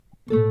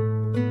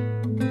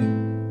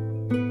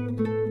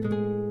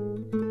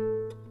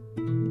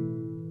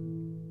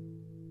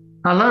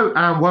Hello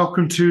and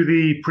welcome to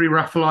the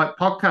Pre-Raphaelite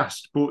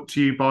podcast brought to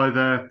you by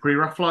the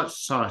Pre-Raphaelite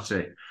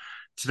Society.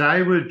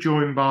 Today we're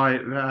joined by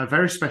a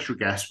very special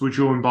guest. We're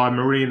joined by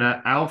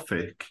Marina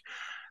Alfick,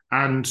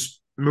 and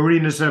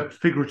Marina's a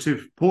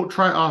figurative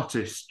portrait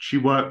artist. She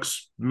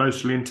works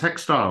mostly in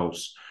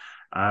textiles.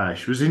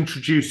 She was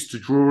introduced to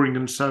drawing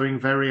and sewing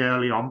very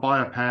early on by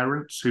her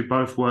parents, who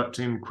both worked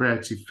in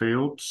creative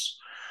fields.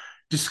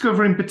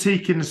 Discovering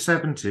batik in the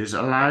 70s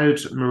allowed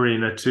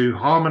Marina to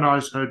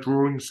harmonise her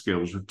drawing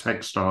skills with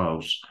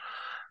textiles.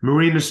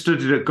 Marina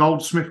studied at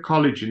Goldsmith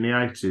College in the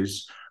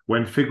 80s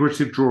when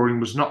figurative drawing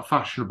was not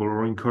fashionable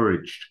or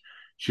encouraged.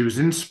 She was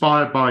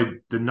inspired by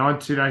the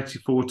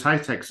 1984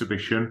 Tate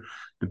exhibition,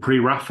 The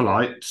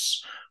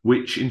Pre-Raphaelites,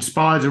 which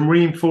inspired and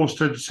reinforced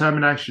her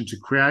determination to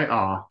create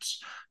art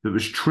that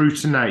was true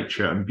to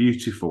nature and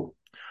beautiful.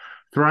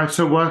 Throughout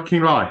her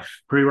working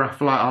life,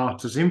 Pre-Raphaelite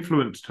art has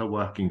influenced her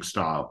working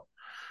style.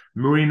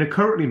 Marina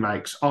currently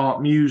makes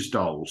art Muse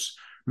dolls,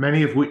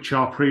 many of which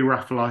are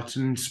pre-Raphaelite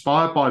and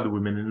inspired by the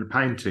women in the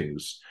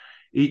paintings.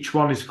 Each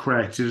one is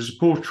created as a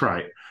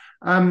portrait.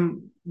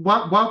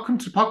 Welcome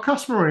to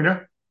podcast,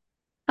 Marina.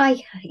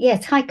 Hi,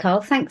 yes, hi Carl.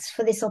 Thanks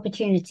for this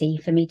opportunity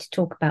for me to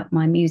talk about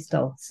my Muse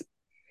dolls.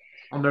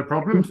 Oh, no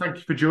problem. Thank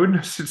you for joining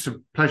us. It's a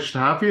pleasure to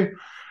have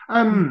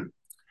you.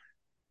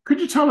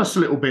 Could you tell us a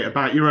little bit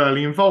about your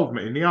early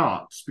involvement in the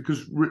arts?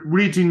 Because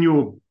reading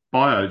your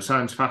bio, it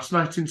sounds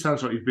fascinating.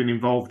 Sounds like you've been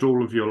involved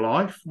all of your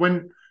life.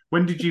 When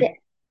did you Yeah.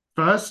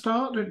 first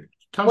start?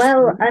 Tell us.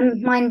 Well,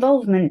 my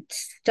involvement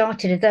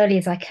started as early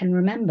as I can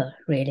remember,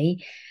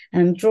 really.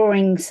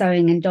 Drawing,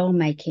 sewing, and doll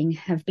making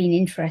have been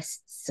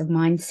interests of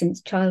mine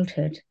since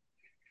childhood.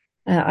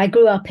 I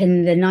grew up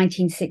in the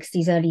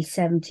 1960s, early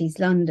 70s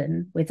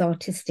London with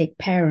artistic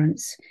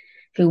parents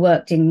who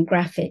worked in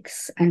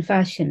graphics and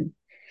fashion.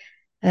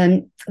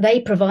 They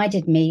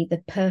provided me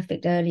the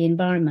perfect early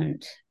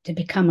environment to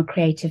become a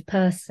creative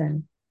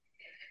person.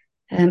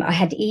 I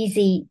had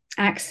easy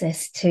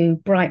access to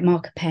bright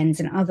marker pens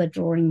and other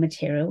drawing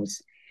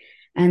materials,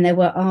 and there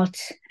were art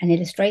and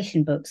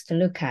illustration books to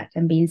look at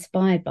and be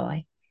inspired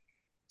by.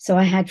 So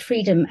I had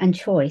freedom and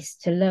choice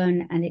to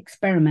learn and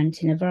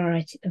experiment in a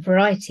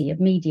variety of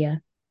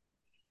media.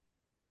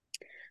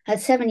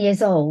 At 7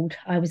 years old,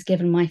 I was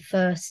given my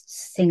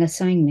first Singer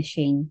sewing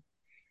machine,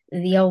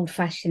 the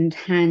old-fashioned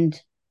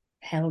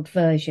handheld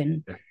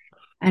version,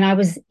 and I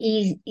was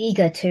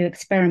eager to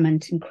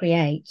experiment and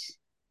create.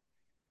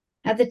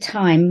 At the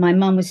time, my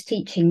mum was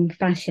teaching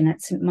fashion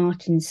at St.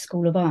 Martin's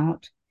School of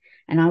Art,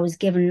 and I was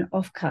given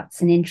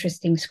offcuts and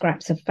interesting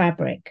scraps of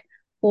fabric,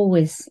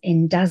 always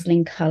in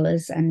dazzling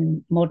colours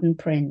and modern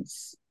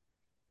prints.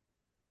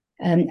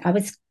 I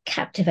was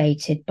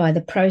captivated by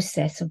the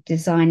process of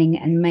designing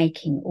and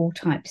making all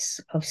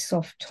types of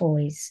soft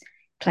toys,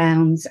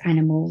 clowns,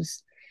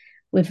 animals,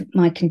 with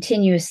my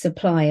continuous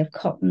supply of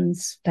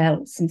cottons,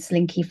 felts, and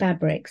slinky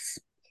fabrics.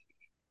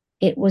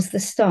 It was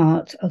the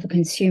start of a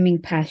consuming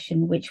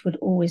passion which would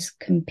always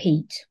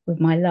compete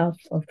with my love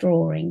of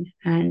drawing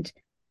and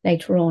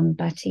later on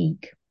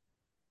batik.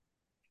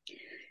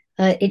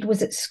 It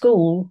was at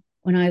school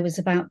when I was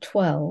about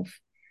 12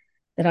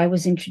 that I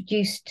was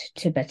introduced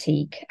to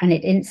batik, and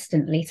it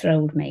instantly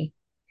thrilled me.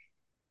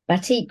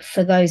 Batik,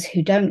 for those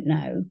who don't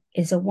know,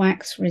 is a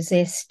wax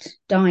resist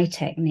dye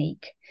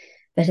technique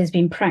that has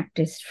been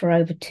practiced for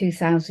over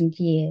 2,000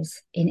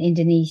 years in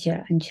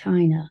Indonesia and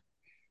China.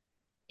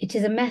 It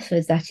is a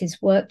method that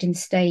is worked in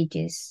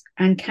stages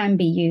and can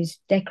be used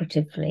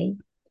decoratively,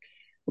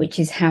 which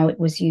is how it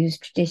was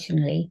used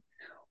traditionally,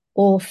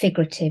 or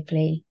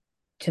figuratively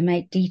to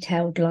make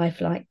detailed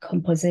lifelike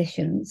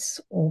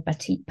compositions or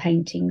batik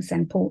paintings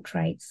and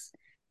portraits,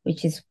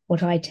 which is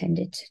what I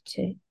tended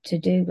to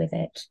do with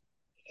it.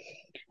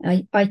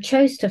 I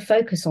chose to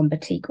focus on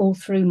batik all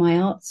through my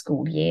art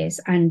school years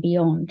and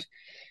beyond,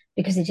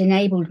 because it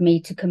enabled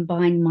me to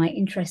combine my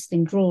interest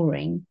in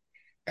drawing,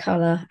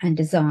 colour and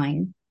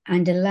design,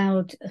 and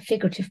allowed a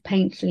figurative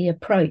painterly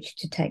approach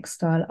to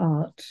textile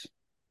art.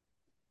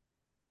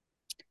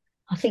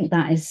 I think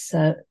that is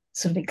sort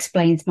of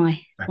explains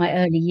my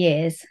early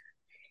years.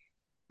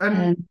 And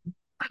Um,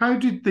 how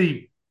did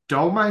the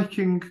doll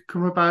making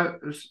come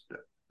about?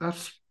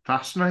 That's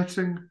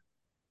fascinating.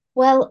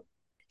 well,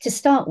 to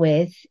start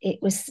with, it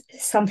was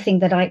something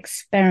that I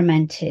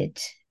experimented,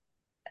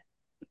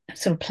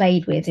 sort of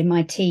played with in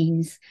my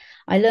teens.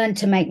 I learned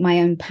to make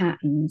my own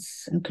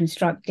patterns and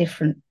construct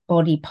different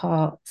body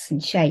parts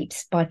and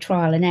shapes by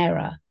trial and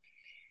error.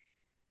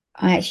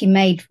 I actually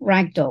made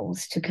rag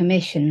dolls to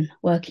commission,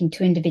 working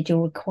to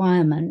individual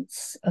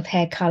requirements of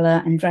hair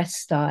color and dress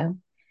style.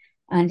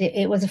 And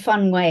it was a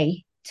fun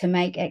way to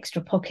make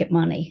extra pocket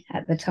money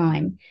at the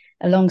time,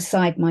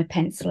 alongside my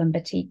pencil and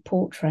batik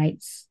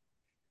portraits.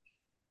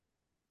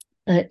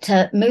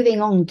 But moving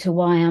on to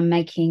why I'm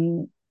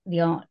making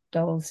the art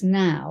dolls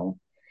now,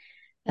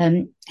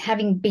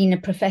 having been a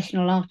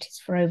professional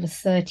artist for over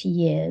 30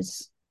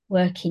 years,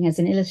 working as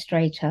an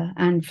illustrator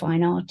and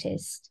fine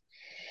artist,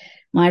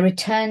 my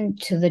return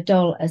to the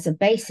doll as a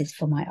basis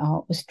for my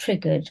art was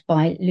triggered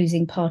by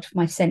losing part of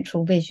my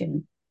central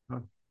vision.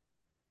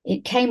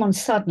 It came on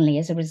suddenly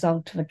as a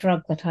result of a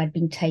drug that I'd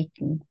been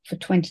taking for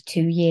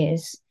 22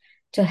 years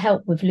to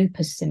help with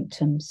lupus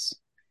symptoms.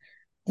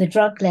 The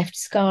drug left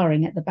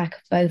scarring at the back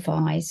of both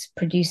eyes,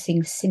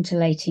 producing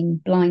scintillating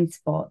blind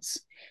spots,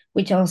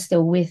 which are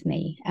still with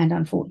me and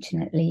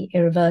unfortunately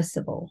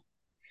irreversible.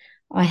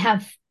 I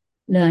have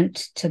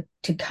learnt to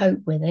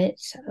cope with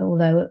it,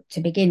 although to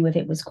begin with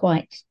it was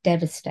quite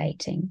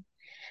devastating.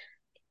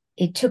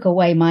 It took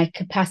away my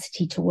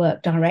capacity to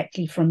work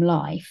directly from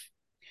life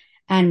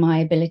and my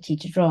ability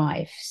to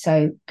drive.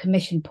 So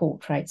commission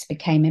portraits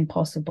became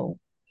impossible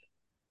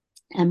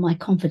and my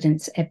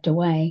confidence ebbed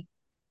away.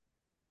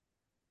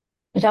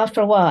 But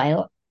after a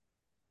while,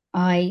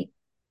 I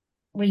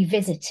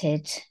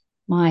revisited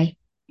my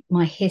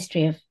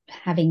history of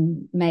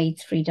having made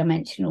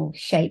three-dimensional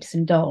shapes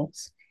and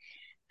dolls,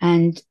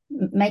 and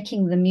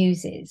making the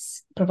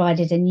Muses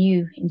provided a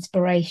new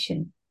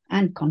inspiration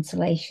and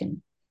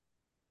consolation.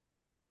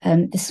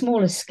 The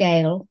smaller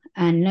scale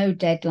and no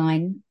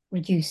deadline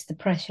reduced the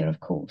pressure, of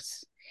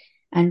course,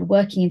 and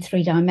working in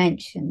 3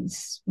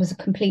 dimensions was a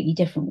completely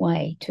different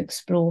way to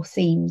explore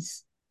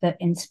themes that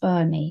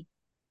inspire me.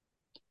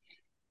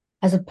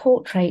 As a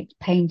portrait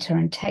painter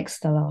and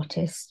textile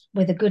artist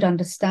with a good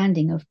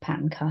understanding of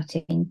pattern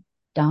cutting,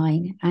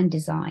 dyeing, and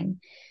design,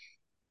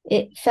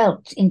 it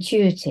felt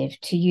intuitive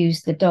to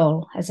use the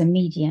doll as a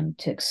medium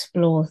to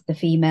explore the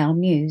female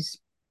muse.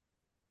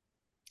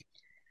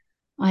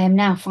 I am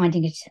now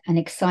finding it an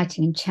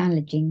exciting and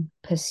challenging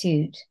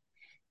pursuit,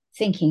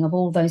 thinking of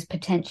all those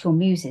potential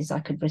muses I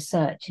could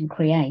research and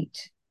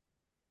create.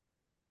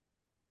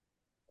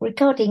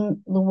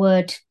 Regarding the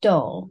word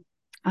doll,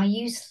 I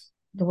use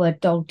the word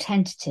doll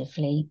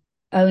tentatively,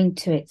 owing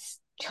to its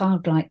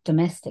childlike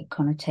domestic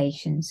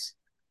connotations.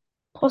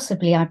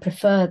 Possibly I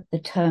prefer the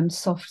term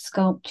soft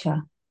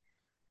sculpture,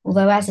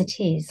 although as it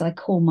is, I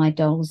call my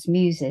dolls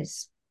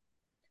muses.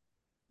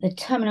 The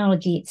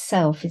terminology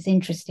itself is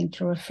interesting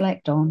to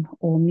reflect on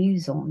or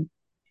muse on,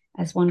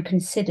 as one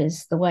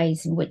considers the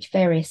ways in which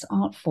various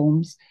art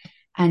forms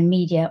and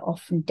media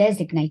often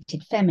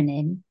designated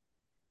feminine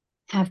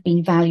have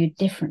been valued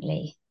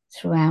differently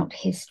throughout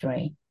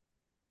history.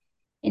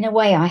 In a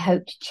way, I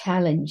hope to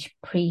challenge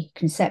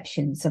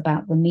preconceptions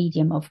about the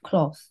medium of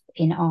cloth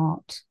in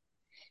art,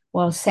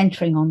 while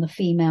centering on the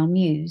female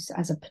muse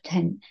as a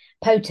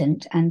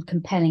potent and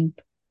compelling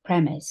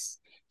premise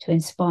to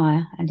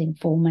inspire and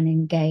inform and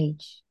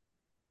engage.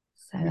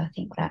 So I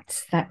think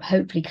that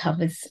hopefully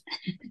covers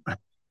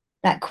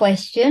that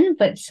question,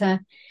 but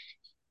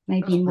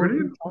maybe That's more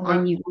brilliant. detail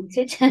than you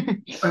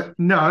wanted.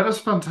 No, that's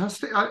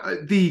fantastic.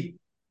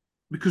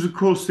 Because of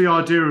course the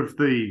idea of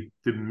the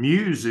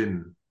muse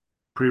in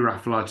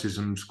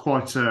Pre-Raphaelitism is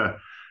quite a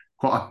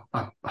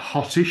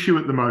hot issue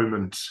at the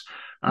moment.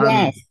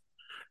 Yes.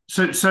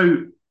 So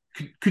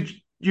could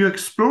you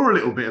explore a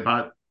little bit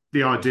about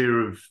the idea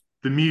of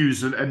the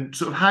muse and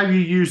sort of how you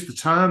use the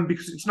term,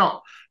 because it's not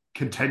a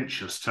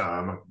contentious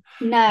term.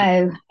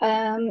 No.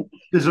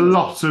 There's a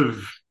lot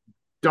of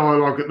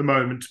dialogue at the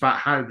moment about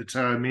how the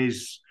term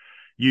is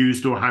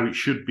used or how it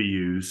should be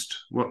used.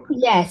 What?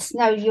 Yes.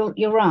 No.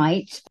 You're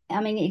right.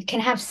 I mean, it can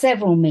have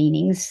several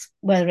meanings,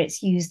 whether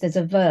it's used as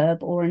a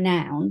verb or a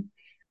noun.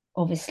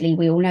 Obviously,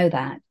 we all know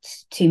that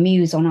to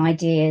muse on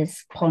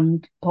ideas,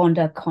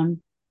 ponder,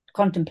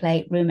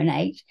 contemplate,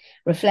 ruminate,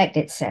 reflect,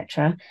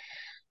 etc.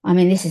 I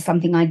mean, this is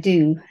something I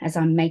do as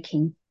I'm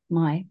making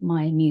my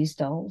muse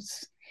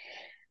dolls.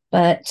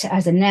 But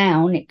as a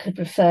noun, it could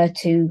refer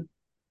to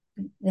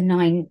the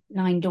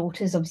nine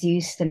daughters of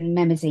Zeus and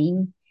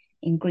Mnemosyne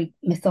in Greek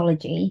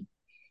mythology,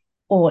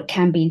 or it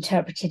can be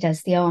interpreted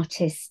as the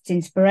artist's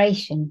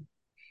inspiration.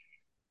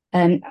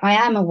 I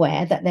am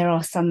aware that there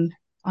are some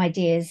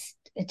ideas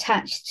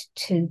attached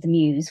to the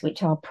muse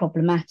which are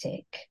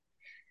problematic.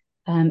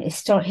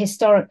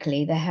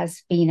 Historically, there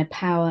has been a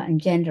power and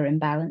gender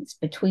imbalance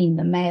between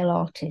the male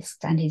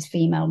artist and his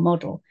female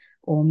model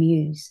or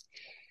muse.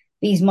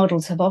 These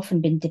models have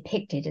often been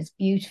depicted as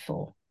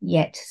beautiful,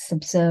 yet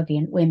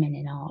subservient women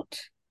in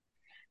art.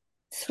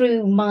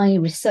 Through my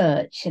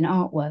research and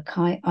artwork,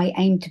 I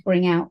aim to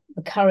bring out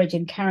the courage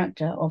and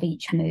character of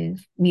each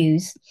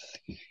muse,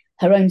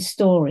 her own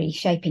story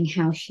shaping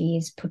how she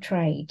is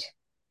portrayed.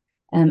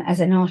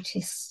 As an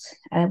artist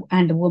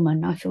and a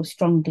woman, I feel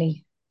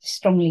strongly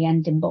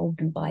and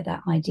emboldened by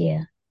that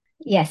idea.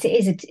 Yes,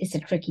 it's a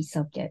tricky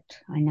subject,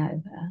 I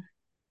know.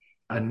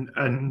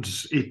 And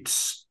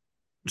it's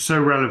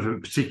so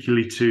relevant,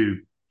 particularly to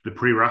the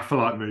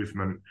Pre-Raphaelite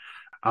movement.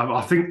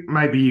 I think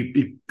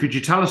maybe could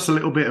you tell us a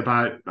little bit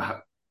about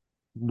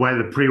where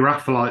the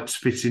Pre-Raphaelites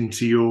fit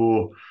into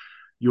your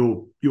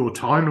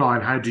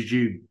timeline? How did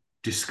you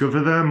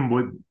discover them?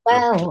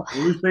 Well,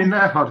 Always been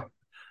there?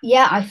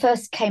 yeah, I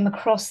first came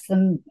across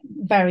them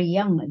very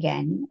young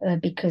again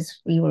because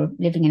we were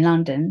living in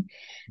London,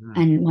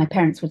 and my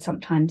parents would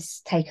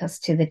sometimes take us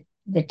to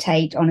the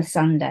Tate on a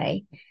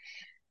Sunday.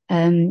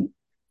 I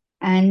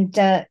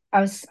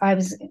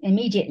was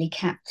immediately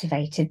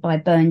captivated by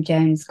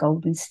Burne-Jones'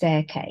 Golden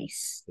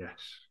Staircase. Yes.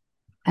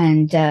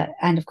 And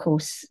of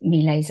course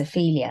Millet's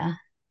Ophelia.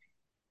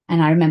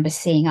 And I remember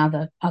seeing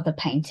other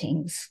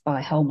paintings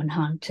by Holman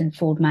Hunt and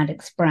Ford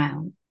Madox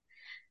Brown.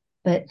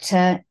 But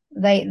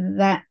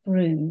that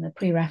room, the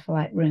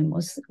Pre-Raphaelite room,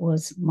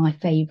 was my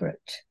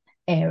favourite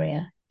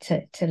area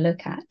to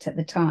look at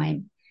the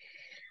time.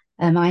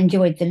 I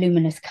enjoyed the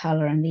luminous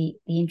colour and the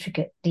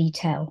intricate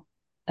detail,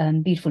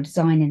 beautiful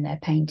design in their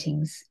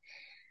paintings.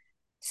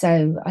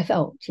 So I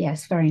felt,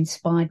 yes, very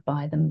inspired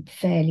by them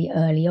fairly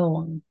early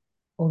on,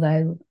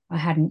 although I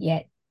hadn't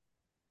yet,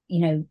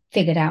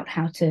 figured out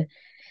how to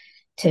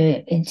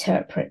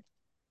interpret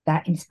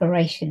that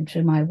inspiration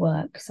through my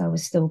work. So I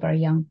was still very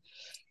young.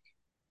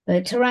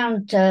 But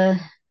around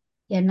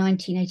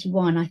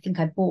 1981, I think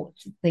I bought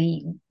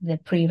the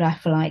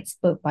Pre-Raphaelites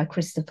book by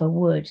Christopher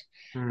Wood,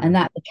 and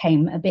that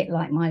became a bit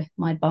like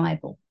my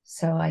Bible.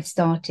 So I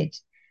started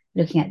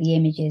looking at the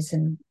images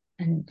and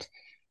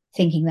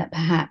thinking that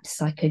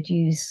perhaps I could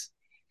use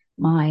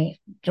my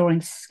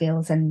drawing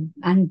skills and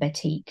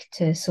batik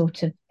to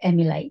sort of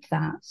emulate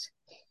that.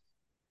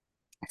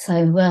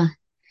 So,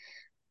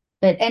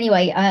 but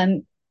anyway,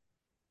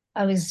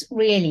 I was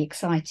really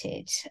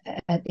excited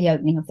at the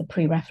opening of the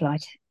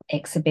Pre-Raphaelite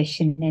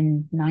exhibition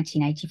in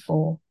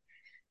 1984.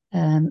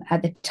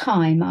 At the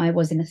time, I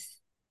was in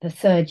the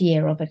third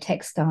year of a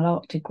textile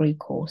art degree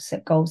course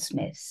at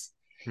Goldsmiths,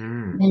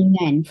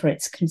 known for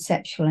its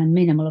conceptual and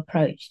minimal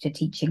approach to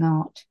teaching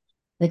art.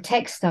 The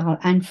textile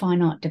and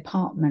fine art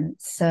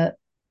departments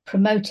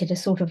promoted a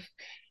sort of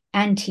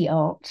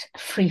anti-art,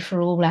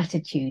 free-for-all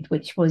attitude,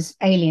 which was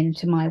alien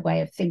to my way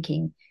of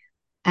thinking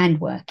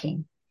and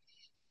working.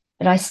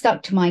 But I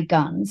stuck to my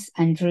guns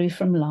and drew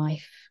from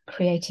life,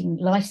 creating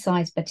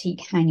life-size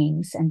batik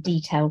hangings and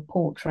detailed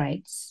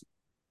portraits.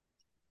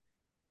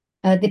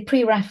 The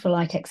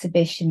Pre-Raphaelite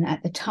exhibition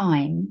at the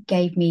time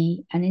gave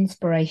me an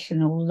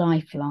inspirational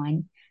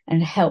lifeline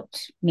and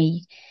helped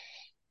me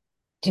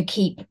to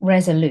keep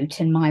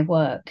resolute in my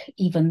work,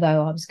 even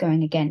though I was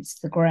going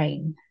against the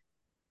grain.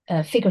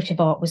 Figurative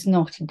art was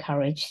not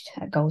encouraged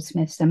at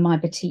Goldsmiths, and my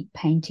batik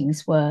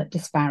paintings were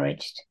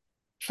disparaged.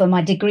 For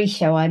my degree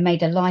show, I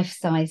made a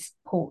life-size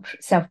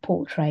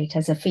self-portrait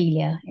as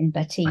Ophelia in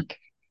batik,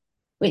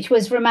 which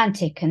was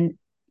romantic and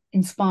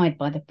inspired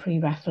by the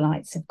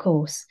Pre-Raphaelites, of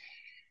course,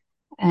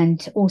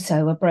 and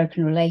also a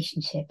broken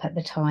relationship at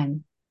the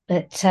time.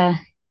 But so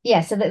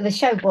the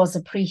show was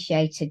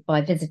appreciated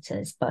by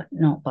visitors, but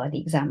not by the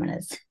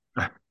examiners.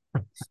 So,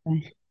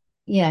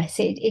 yes,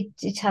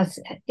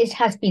 it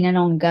has been an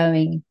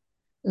ongoing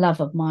love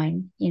of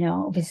mine.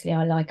 Obviously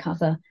I like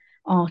other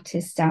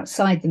artists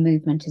outside the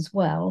movement as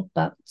well,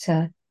 but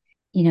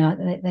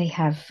they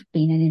have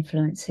been an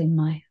influence in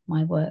my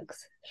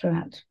works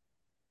throughout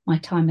my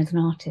time as an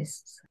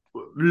artist.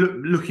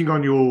 Looking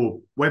on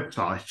your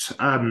website,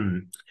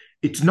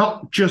 it's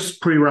not just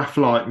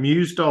Pre-Raphaelite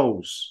Muse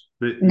dolls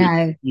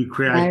that you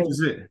create,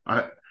 is it?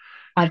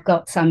 I've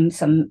got some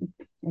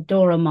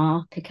Dora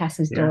Maar,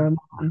 Picasso's Dora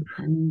Maar,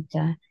 and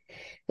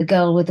the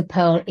girl with the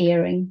pearl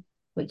earring,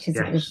 which is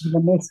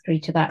the mystery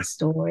to that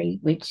story,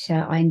 which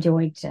I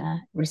enjoyed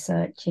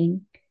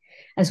researching,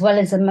 as well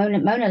as a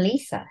Mona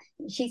Lisa.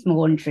 She's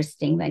more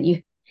interesting than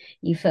you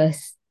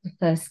first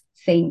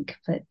think,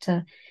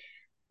 but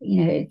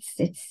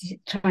it's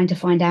trying to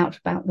find out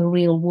about the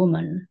real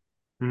woman.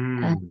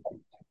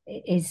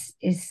 Is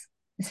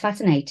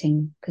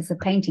fascinating, because the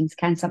paintings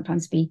can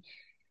sometimes be,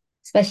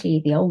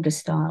 especially the older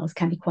styles,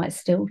 can be quite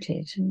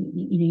stilted.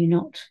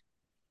 You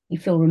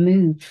feel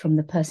removed from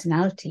the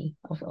personality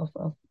of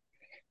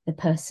the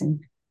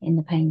person in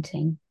the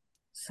painting.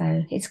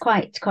 So it's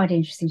quite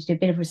interesting to do a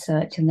bit of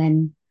research and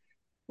then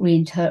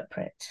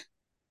reinterpret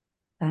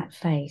that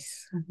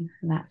face and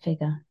that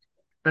figure.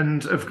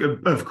 And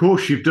of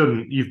course, you've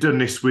done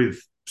this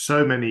with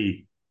so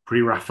many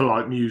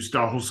Pre-Raphaelite Muse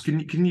dolls.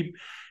 Can you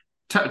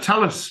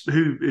tell us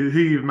who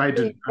you've made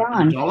a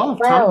doll of?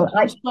 Well, tell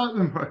us about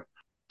them.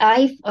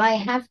 I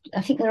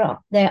think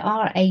there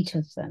are 8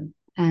 of them,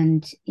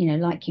 and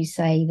like you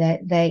say, that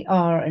they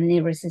are an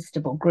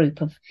irresistible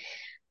group of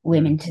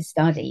women to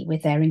study,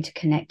 with their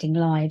interconnecting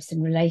lives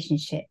and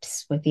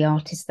relationships with the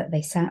artists that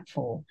they sat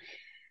for.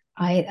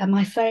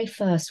 My very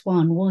first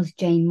one was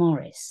Jane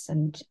Morris,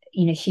 and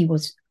she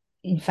was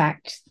in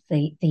fact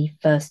the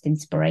first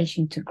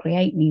inspiration to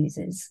create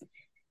Muses,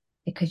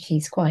 because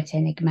she's quite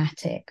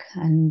enigmatic,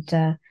 and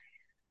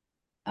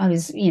I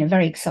was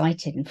very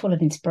excited and full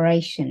of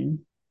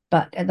inspiration.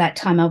 But at that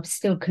time I was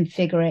still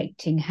configuring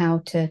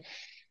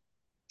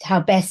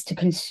how best to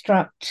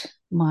construct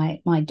my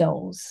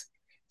dolls.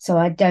 So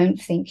I don't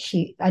feel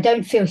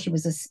she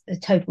was a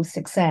total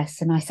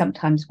success, and I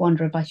sometimes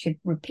wonder if I should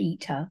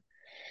repeat her.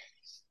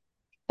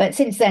 But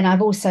since then,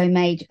 I've also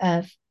made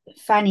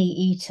Fanny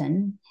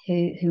Eaton,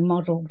 who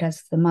modelled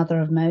as the mother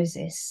of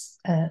Moses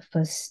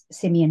for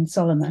Simeon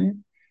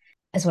Solomon,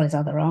 as well as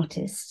other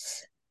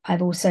artists.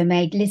 I've also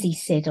made Lizzie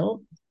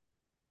Siddle,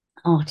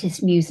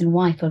 artist, muse and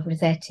wife of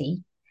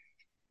Rossetti,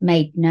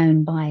 made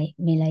known by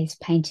Millet's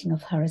painting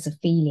of her as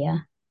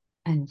Ophelia,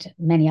 and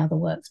many other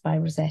works by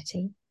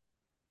Rossetti.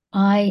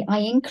 I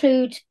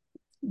include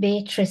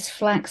Beatrice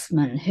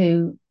Flaxman,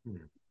 who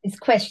it's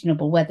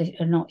questionable whether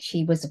or not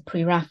she was a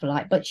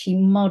pre-Raphaelite, but she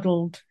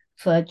modelled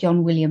for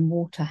John William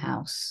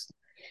Waterhouse,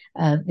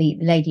 the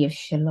Lady of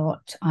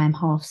Shalott, I Am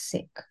Half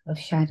Sick of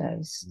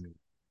Shadows.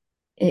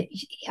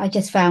 I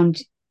just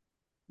found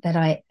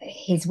that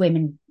his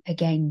women,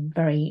 again,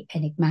 very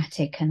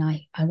enigmatic, and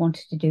I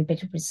wanted to do a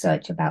bit of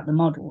research about the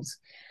models,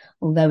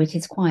 although it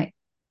is quite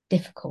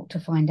difficult to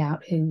find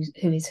out who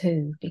is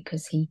who,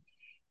 because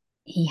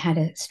he had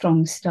a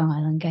strong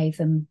style and gave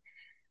them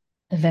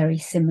a very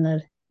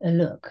similar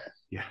look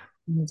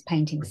in his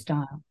painting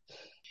style.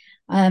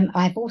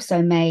 I've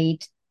also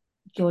made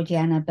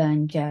Georgiana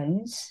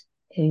Burne-Jones,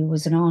 who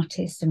was an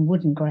artist and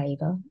wood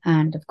engraver,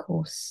 and of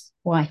course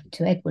wife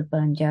to Edward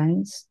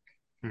Burne-Jones.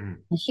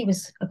 And she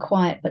was a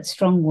quiet but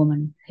strong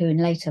woman who in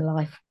later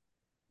life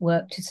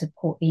worked to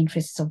support the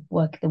interests of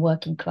the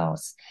working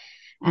class,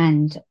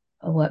 and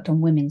worked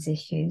on women's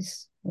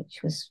issues, which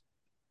was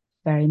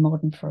very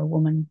modern for a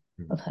woman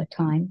of her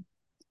time.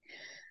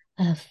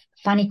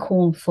 Fanny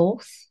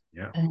Cornforth,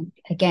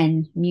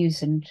 again,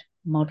 muse and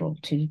model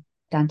to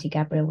Dante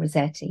Gabriel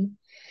Rossetti,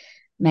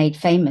 made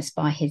famous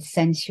by his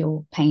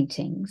sensual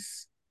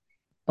paintings,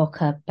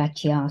 Bocca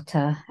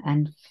Baciata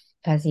and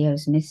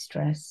Fazio's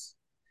Mistress.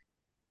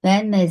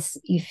 Then there's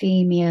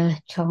Euphemia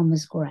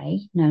Chalmers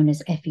Gray, known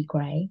as Effie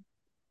Gray,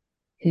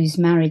 whose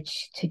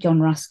marriage to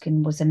John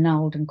Ruskin was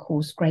annulled and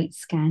caused great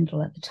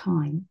scandal at the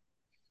time.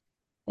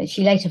 But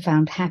she later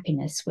found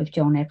happiness with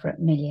John Everett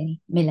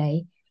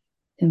Millais,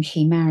 whom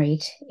she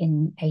married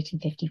in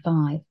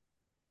 1855.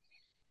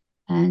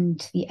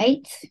 And the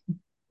eighth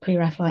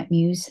Pre-Raphaelite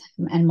muse,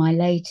 and my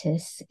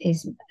latest,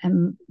 is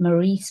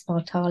Marie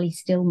Spartali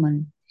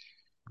Stillman,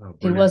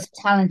 who was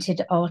a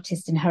talented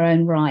artist in her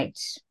own right,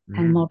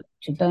 and modelled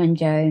to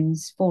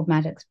Burne-Jones, Ford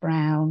Madox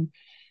Brown,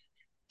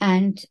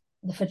 and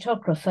the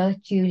photographer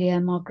Julia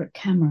Margaret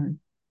Cameron.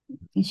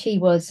 And she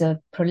was a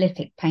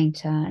prolific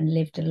painter and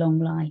lived a long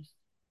life.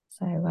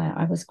 So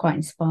I was quite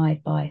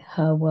inspired by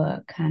her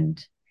work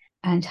and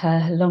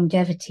her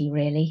longevity,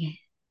 really.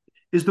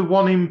 Is the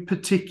one in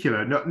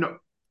particular?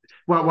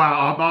 Well,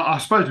 I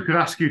suppose I could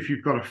ask you if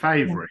you've got a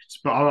favourite,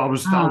 but I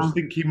was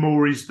thinking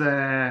more. Is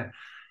there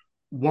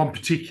one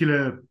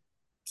particular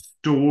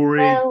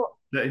story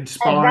that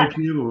inspired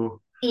you? Or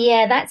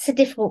yeah, that's a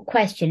difficult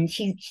question.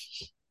 She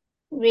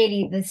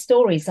really, the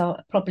stories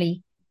are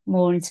probably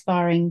more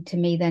inspiring to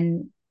me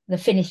than the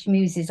finished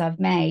muses I've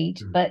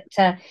made. But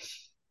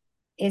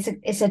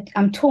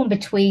I'm torn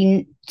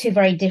between two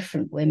very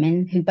different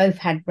women who both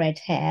had red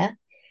hair,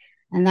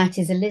 and that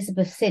is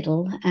Elizabeth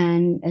Siddal,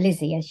 and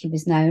Lizzie, as she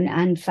was known,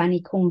 and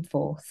Fanny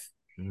Cornforth.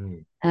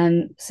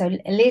 So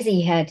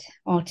Lizzie had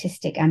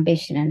artistic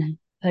ambition, and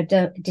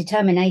her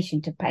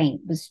determination to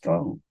paint was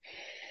strong,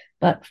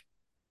 but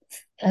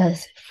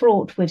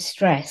fraught with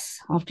stress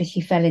after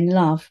she fell in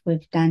love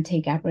with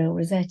Dante Gabriel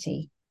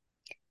Rossetti.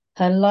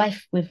 Her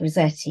life with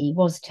Rossetti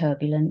was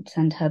turbulent,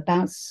 and her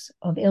bouts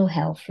of ill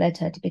health led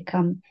her to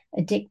become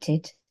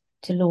addicted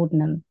to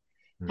laudanum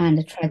and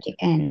a tragic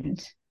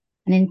end.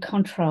 And in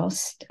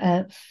contrast,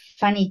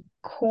 Fanny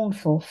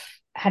Cornforth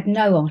had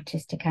no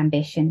artistic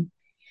ambition.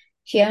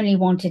 She only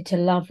wanted to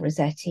love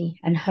Rossetti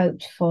and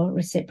hoped for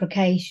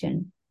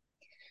reciprocation.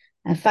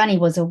 And Fanny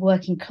was a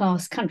working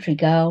class country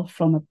girl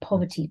from a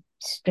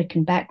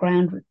poverty-stricken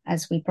background,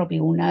 as we probably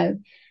all know.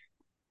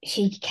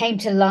 She came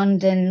to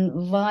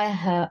London via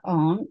her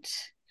aunt,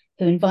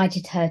 who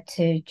invited her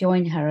to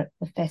join her at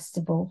the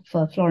festival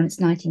for Florence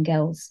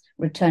Nightingale's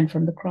return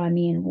from the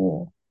Crimean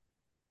War.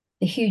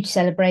 The huge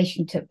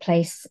celebration took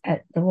place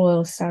at the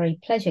Royal Surrey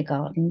Pleasure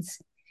Gardens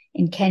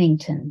in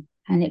Kennington,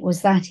 and it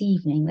was that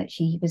evening that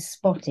she was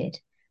spotted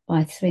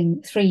by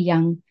three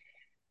young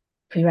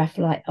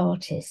Pre-Raphaelite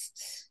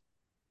artists.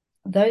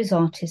 Those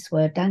artists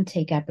were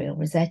Dante Gabriel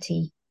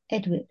Rossetti,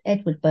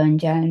 Edward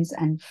Burne-Jones,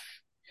 and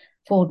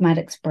Ford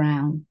Madox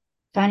Brown.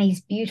 Fanny's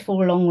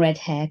beautiful long red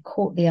hair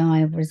caught the eye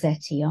of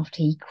Rossetti after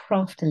he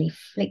craftily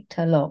flicked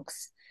her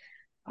locks,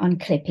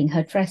 unclipping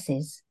her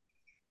tresses.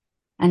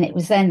 And it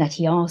was then that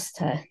he asked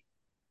her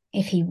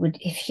if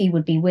she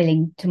would be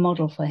willing to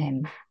model for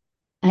him.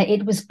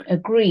 It was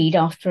agreed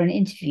after an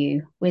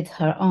interview with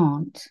her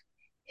aunt,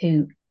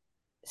 who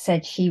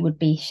said she would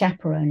be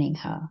chaperoning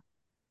her.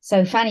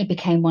 So Fanny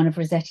became one of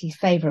Rossetti's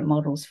favourite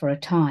models for a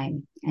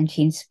time, and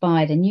she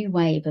inspired a new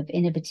wave of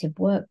innovative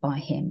work by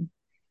him.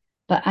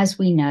 But as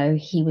we know,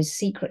 he was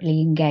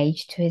secretly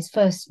engaged to his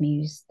first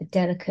muse, the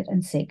delicate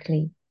and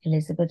sickly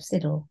Elizabeth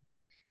Siddal.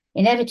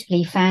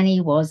 Inevitably,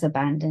 Fanny was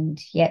abandoned,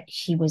 yet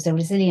she was a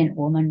resilient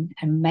woman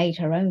and made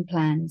her own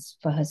plans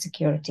for her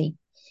security,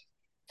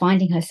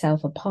 finding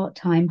herself a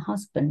part-time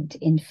husband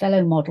in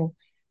fellow model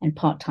and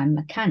part-time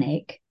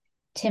mechanic,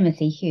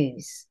 Timothy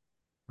Hughes.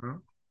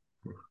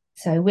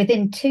 So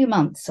within 2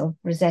 months of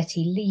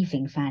Rossetti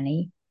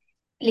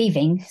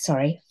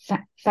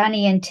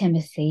Fanny and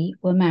Timothy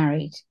were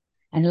married,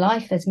 and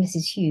life as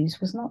Mrs. Hughes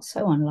was not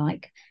so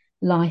unlike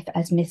life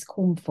as Miss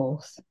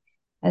Cornforth,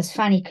 as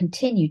Fanny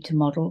continued to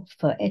model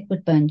for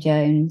Edward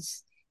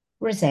Burne-Jones,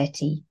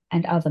 Rossetti,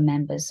 and other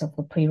members of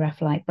the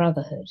Pre-Raphaelite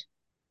Brotherhood.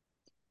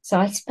 So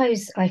I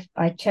suppose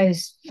I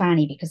chose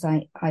Fanny because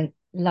I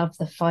love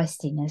the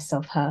feistiness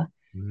of her.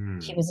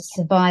 She Mm. was a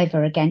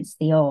survivor against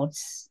the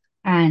odds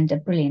and a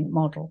brilliant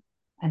model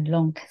and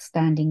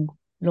long-standing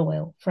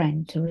loyal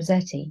friend to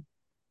Rossetti.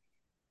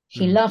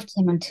 She Mm. loved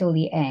him until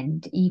the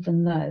end,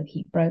 even though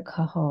he broke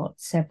her heart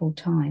several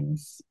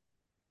times.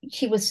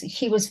 She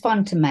was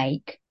fun to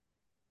make,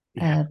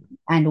 Yeah. uh,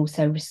 and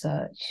also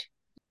research.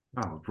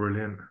 Oh,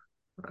 brilliant.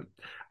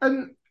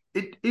 And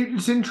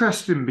it's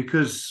interesting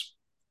because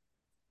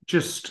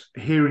just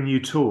hearing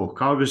you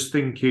talk, I was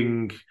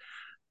thinking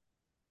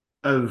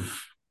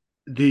of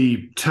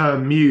the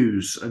term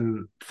muse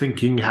and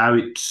thinking how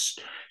it's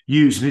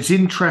used. And it's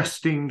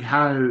interesting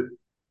how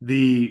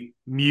the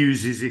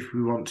muses, if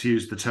we want to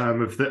use the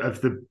term of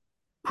the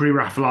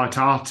pre-Raphaelite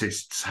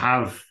artists,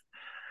 have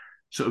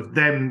sort of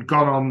then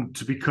gone on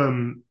to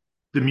become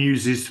the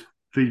muses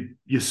for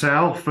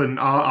yourself and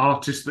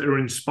artists that are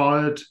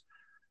inspired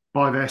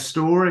by their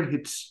story.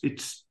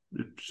 It's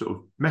sort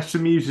of meta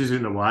muses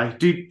in a way.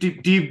 Do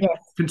you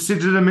Yes.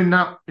 consider them in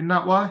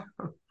that way?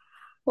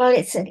 Well,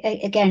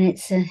 again,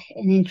 an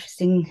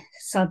interesting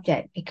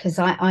subject because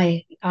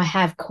I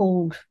have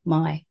called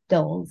my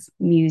dolls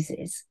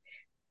muses,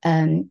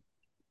 um,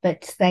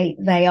 but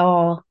they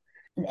are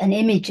an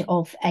image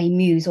of a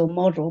muse or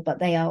model, but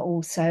they are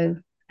also,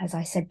 as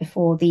I said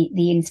before,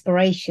 the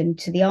inspiration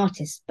to the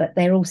artist, but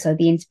they're also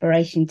the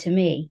inspiration to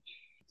me.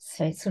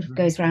 So it sort of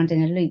goes round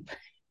in a loop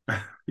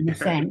in a Yeah.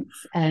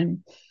 sense.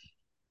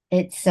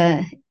 It's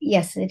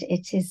yes,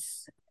 it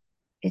is.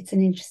 It's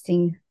an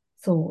interesting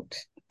thought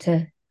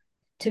to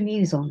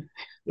muse on.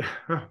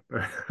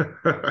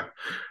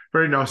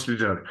 Very nicely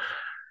done.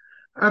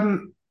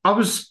 I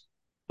was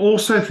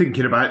also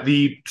thinking about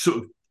the sort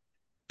of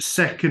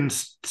second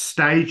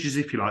stages,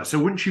 if you like. So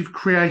once you've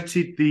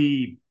created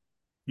the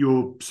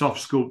your soft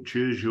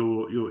sculptures,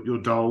 your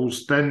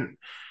dolls, then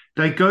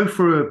they go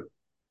for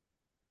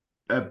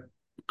a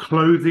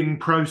clothing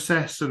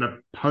process and a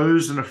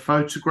pose and a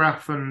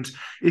photograph. And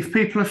if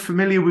people are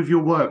familiar with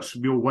your works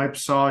from your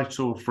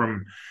website or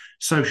from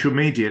social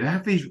media, they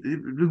have these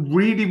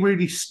really,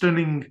 really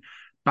stunning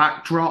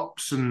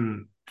backdrops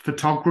and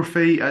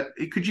photography.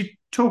 Could you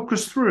talk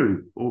us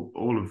through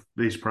all of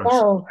these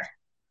processes? Well,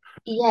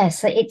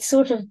 yes,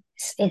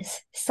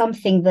 it's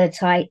something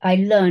that I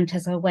learned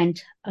as I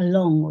went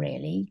along,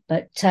 really.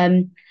 But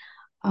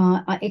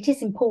it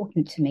is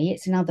important to me.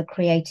 It's another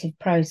creative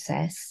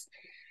process,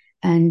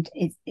 and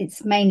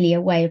it's mainly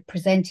a way of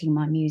presenting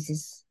my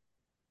muses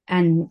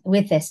and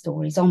with their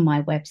stories on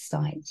my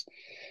website.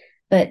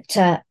 But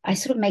I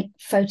sort of make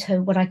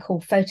what I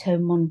call photo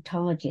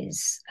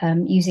montages,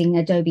 using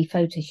Adobe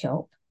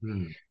Photoshop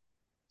Hmm.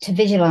 to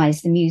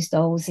visualize the muse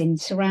dolls in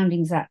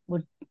surroundings that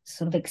would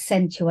sort of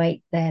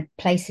accentuate their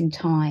place in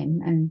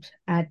time and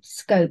add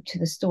scope to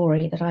the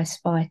story that I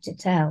aspire to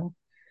tell.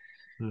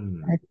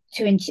 Hmm.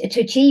 To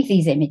achieve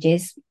these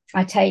images,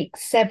 I take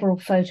several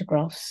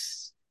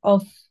photographs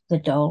of the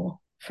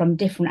doll from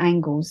different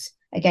angles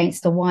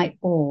against a white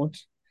board.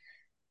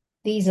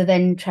 These are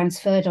then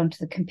transferred onto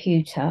the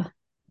computer,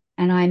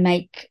 and I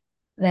make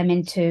them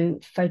into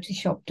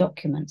Photoshop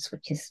documents,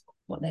 which is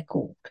what they're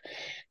called.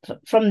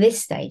 From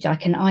this stage, I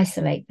can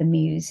isolate the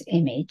Muse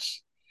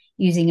image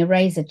using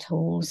eraser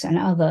tools and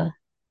other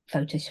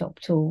Photoshop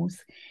tools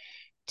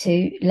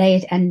to lay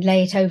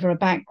it over a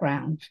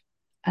background.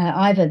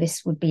 Either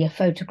this would be a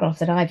photograph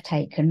that I've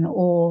taken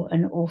or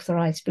an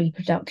authorized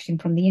reproduction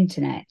from the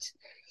internet.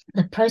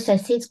 The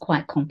process is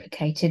quite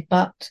complicated,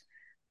 but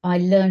I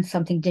learn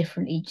something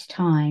different each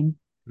time.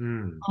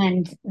 Hmm.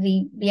 And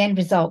the end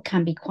result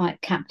can be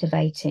quite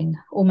captivating,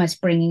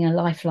 almost bringing a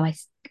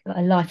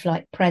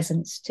lifelike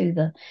presence to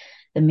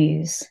the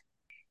muse.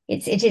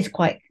 It is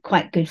quite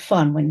good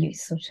fun when you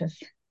sort of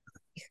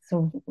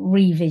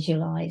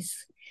revisualize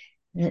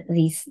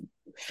these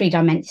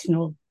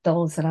three-dimensional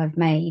dolls that I've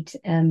made,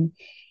 in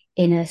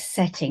a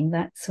setting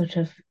that sort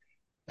of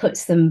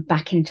puts them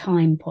back in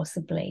time,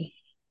 possibly.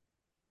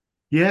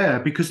 Yeah,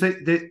 because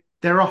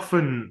they're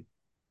often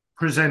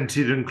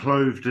presented and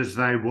clothed as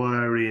they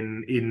were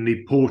in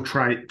the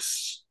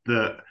portraits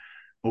that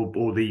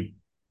or the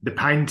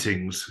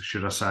paintings,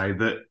 should I say,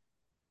 that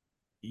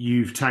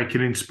you've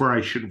taken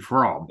inspiration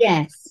from.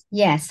 Yes,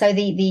 yes. So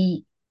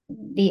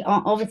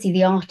obviously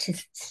the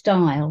artist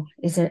style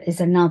is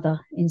another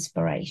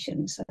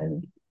inspiration. So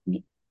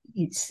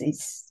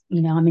it's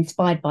I'm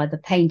inspired by the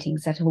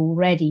paintings that have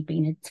already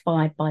been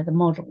inspired by the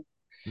model.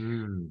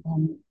 Mm.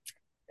 Um,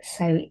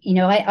 so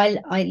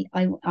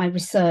I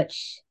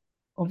research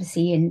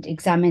obviously and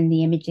examine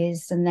the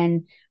images and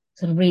then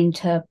sort of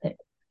reinterpret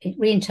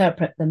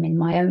them in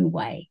my own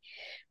way.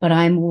 But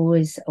I'm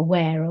always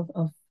aware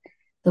of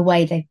the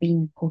way they've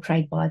been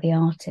portrayed by the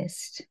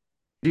artist.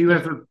 Do you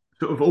If ever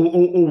sort of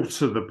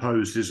alter the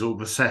poses or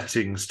the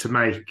settings to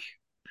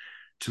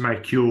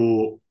make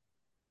your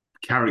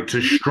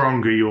characters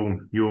stronger,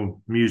 your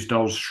muse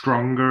dolls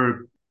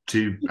stronger,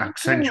 to Yeah.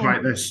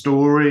 accentuate their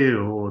story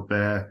or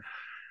their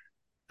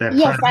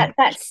Yes,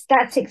 presence?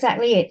 that's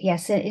exactly it.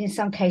 Yes, in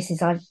some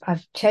cases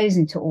I've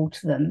chosen to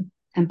alter them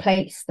and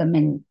place them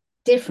in.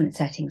 different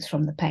settings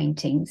from the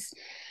paintings,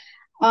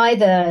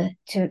 either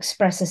to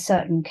express a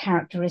certain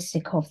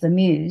characteristic of the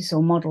muse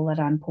or model that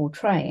I'm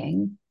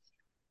portraying,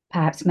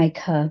 perhaps make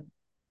her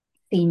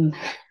seem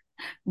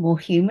more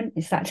human.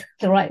 Is that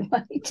the right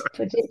way to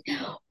put it?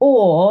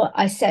 Or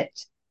I set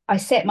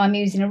my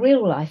muse in a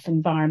real life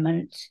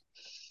environment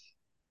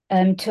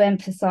to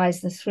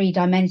emphasize the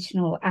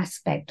three-dimensional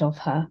aspect of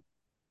her.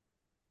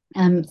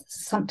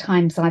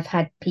 Sometimes I've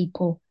had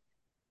people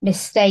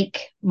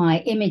mistake my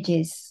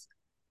images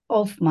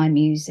of my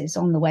muses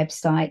on the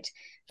website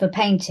for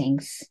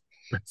paintings.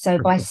 So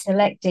by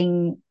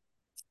selecting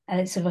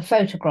sort of a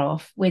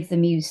photograph with the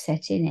muse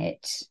set in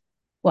it,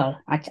 well,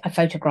 I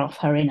photograph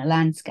her in a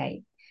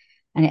landscape,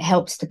 and it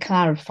helps to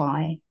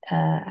clarify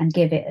and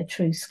give it a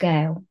true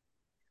scale.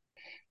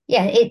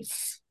 Yeah,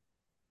 it's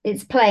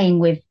playing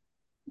with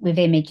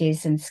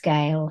images and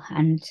scale,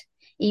 and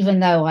even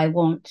though I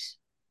want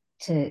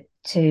to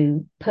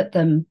put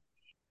them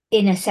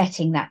in a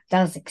setting that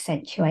does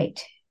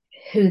accentuate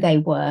who they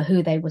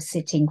were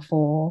sitting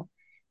for,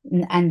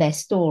 and their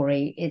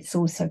story, it's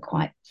also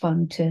quite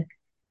fun to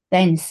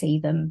then see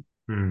them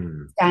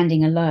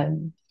standing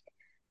alone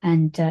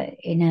and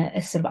in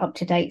a sort of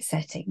up-to-date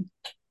setting.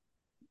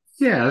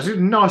 Yeah, it's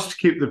nice to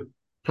keep the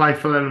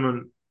playful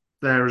element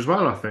there as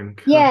well, I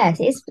think. Yeah,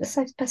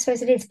 I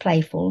suppose it is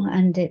playful,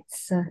 and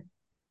it's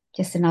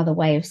just another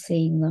way of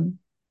seeing them.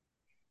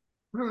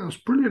 Well, that's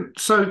brilliant.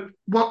 So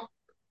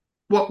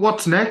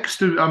what's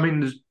next? I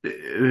mean,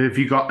 have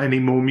you got any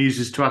more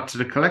muses to add to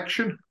the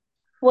collection?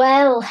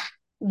 Well,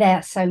 there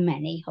are so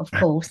many, of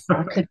course.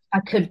 I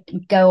could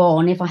go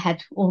on if I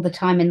had all the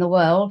time in the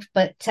world,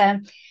 but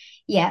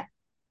yeah,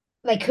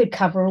 they could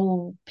cover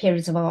all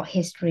periods of art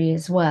history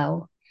as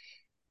well.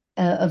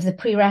 Of the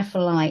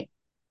Pre-Raphaelite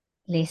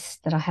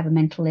list that I have a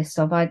mental list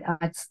of,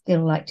 I'd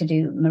still like to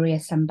do Maria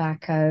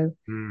Sambaco,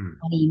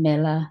 Annie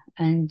Miller,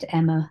 and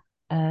Emma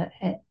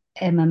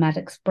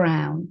Maddox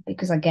Brown,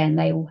 because again,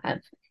 they all have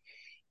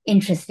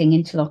interesting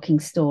interlocking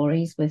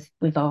stories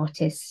with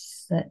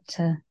artists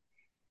that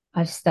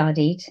I've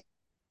studied.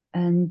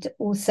 And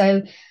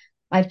also,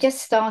 I've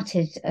just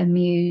started a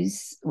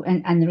muse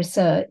and the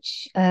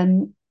research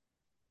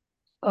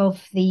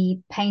of the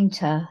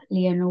painter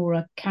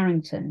Leonora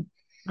Carrington.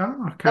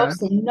 Oh, okay.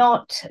 Obviously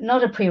not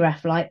a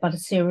Pre-Raphaelite, but a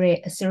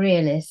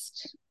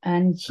surrealist,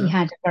 and she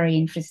had a very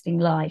interesting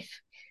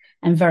life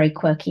and very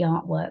quirky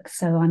artwork.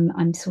 So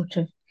I'm sort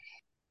of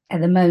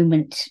at the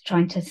moment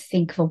trying to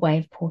think of a way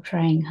of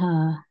portraying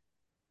her.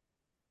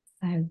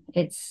 So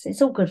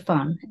it's all good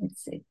fun.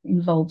 It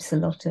involves a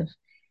lot of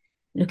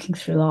looking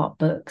through art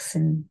books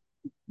and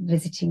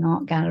visiting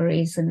art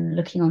galleries and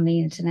looking on the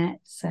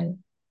internet. So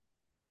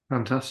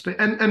Fantastic.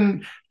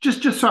 And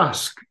just to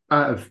ask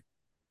out of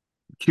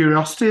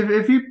curiosity,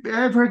 have you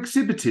ever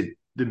exhibited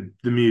the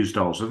Muse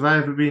dolls? Have they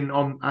ever been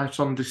out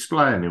on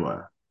display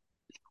anywhere?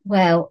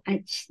 well,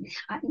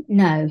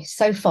 no,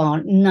 so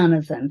far none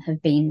of them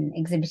have been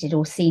exhibited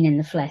or seen in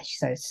the flesh,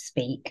 so to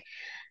speak.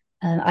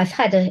 I've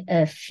had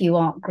a few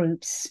art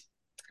groups,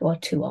 or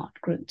two art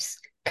groups,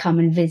 come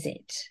and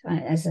visit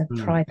as a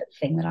private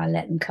thing that I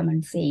let them come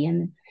and see,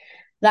 and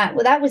that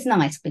was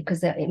nice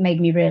because it made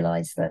me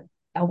realise that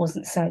I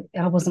wasn't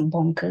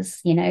bonkers.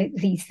 You know,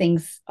 these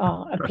things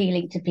are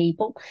appealing to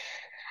people,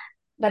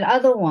 but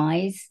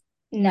otherwise,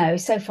 no.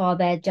 So far,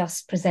 they're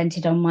just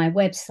presented on my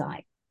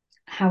website.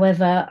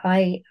 However,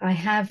 I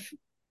have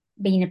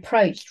been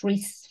approached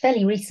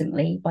fairly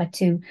recently by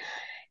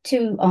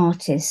two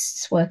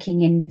artists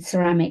working in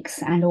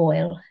ceramics and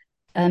oil,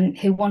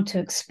 who want to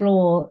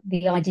explore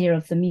the idea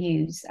of the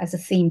muse as a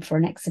theme for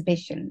an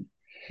exhibition.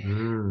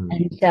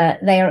 And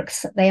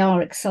they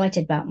are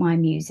excited about my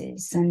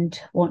muses and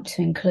want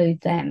to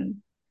include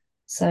them.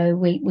 So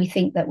we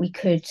think that we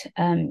could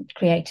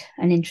create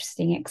an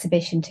interesting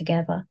exhibition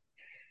together.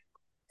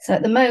 So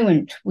at the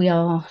moment, we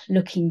are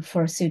looking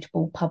for a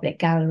suitable public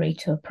gallery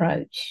to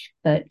approach,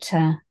 but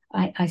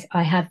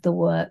I have the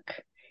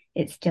work.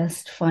 It's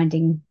just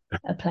finding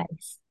a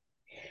place.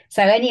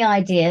 So any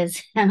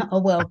ideas are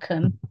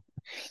welcome.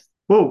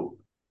 Well,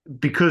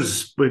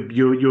 because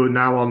you're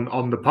now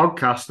on the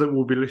podcast that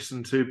will be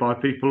listened to by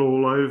people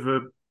all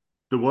over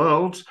the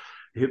world.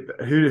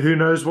 Who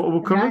knows what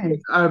will come of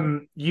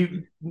it?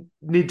 You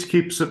need to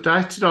keep us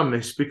updated on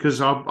this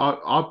because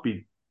I'd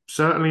be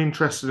certainly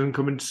interested in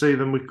coming to see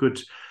them. We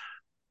could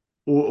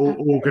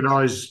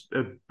organise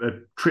a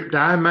trip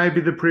down, maybe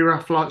the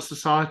Pre-Raphaelite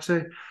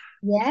Society.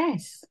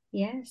 Yes.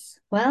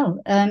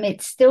 Well,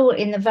 it's still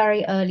in the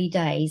very early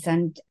days,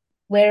 and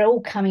we're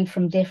all coming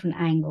from different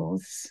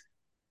angles,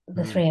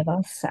 the three of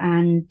us,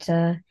 and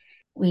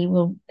we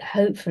will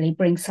hopefully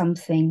bring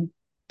something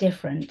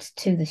different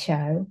to the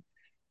show.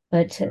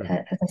 But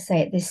as I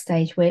say, at this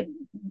stage, we're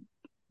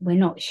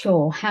not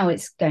sure how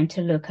it's going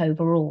to look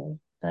overall.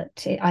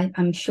 But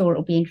I'm sure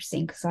it'll be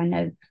interesting because I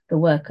know the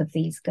work of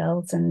these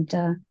girls, and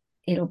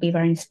it'll be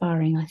very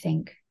inspiring, I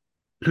think.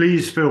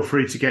 Please feel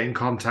free to get in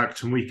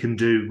contact, and we can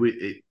do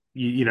it.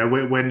 You know,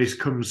 when this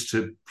comes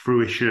to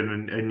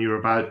fruition and you're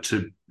about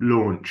to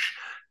launch,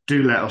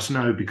 do let us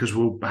know because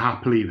we'll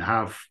happily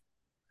have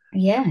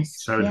Yes,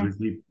 So yes,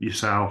 with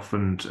yourself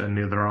and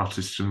the other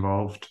artists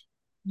involved.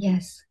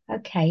 yes.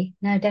 Okay.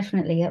 No,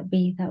 definitely.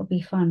 That would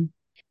be fun.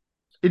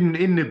 In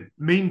the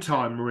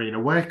meantime, Marina,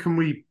 where can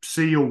we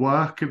see your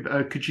work?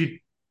 Could you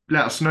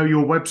let us know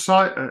your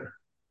website?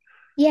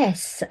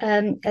 Yes,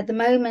 at the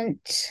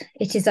moment,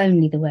 it is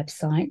only the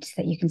website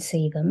that you can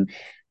see them,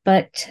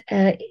 but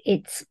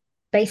it's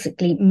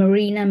basically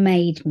Marina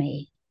Made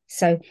Me.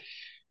 So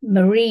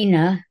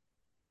Marina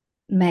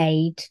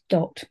Made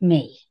dot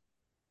me.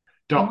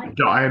 All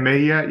right.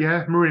 .ame, yeah,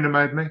 yeah. Marina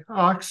made me.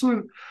 Oh,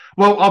 excellent.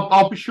 Well,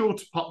 I'll be sure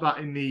to pop that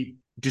in the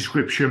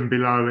description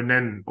below, and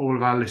then all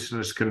of our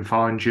listeners can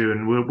find you,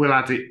 and we'll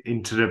add it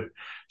into the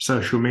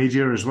social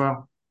media as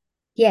well.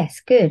 Yes,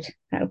 good.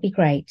 That would be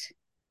great.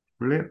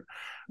 Brilliant.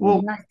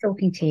 Well, Nice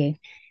talking to you.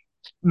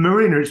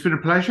 Marina, it's been a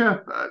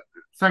pleasure.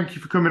 Thank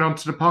you for coming on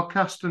to the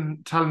podcast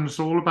and telling us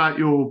all about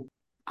your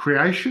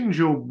creations,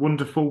 your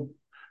wonderful,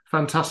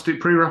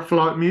 fantastic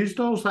pre-Raphaelite Muse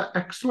dolls. They're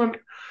excellent.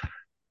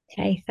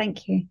 Okay,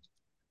 thank you.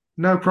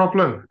 No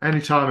problem.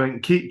 Anytime,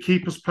 and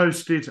keep us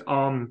posted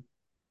on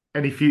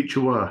any future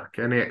work,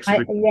 any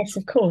exhibition. Yes,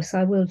 of course,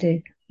 I will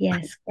do.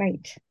 Yes,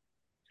 great.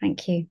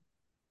 Thank you.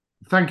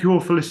 Thank you all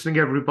for listening,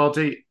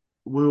 everybody.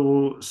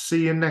 We'll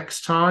see you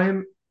next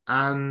time.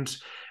 And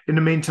in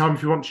the meantime,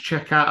 if you want to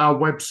check out our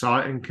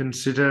website and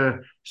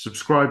consider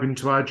subscribing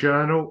to our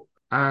journal,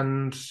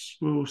 and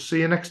we'll see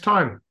you next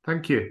time.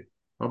 Thank you.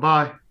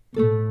 Bye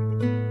bye.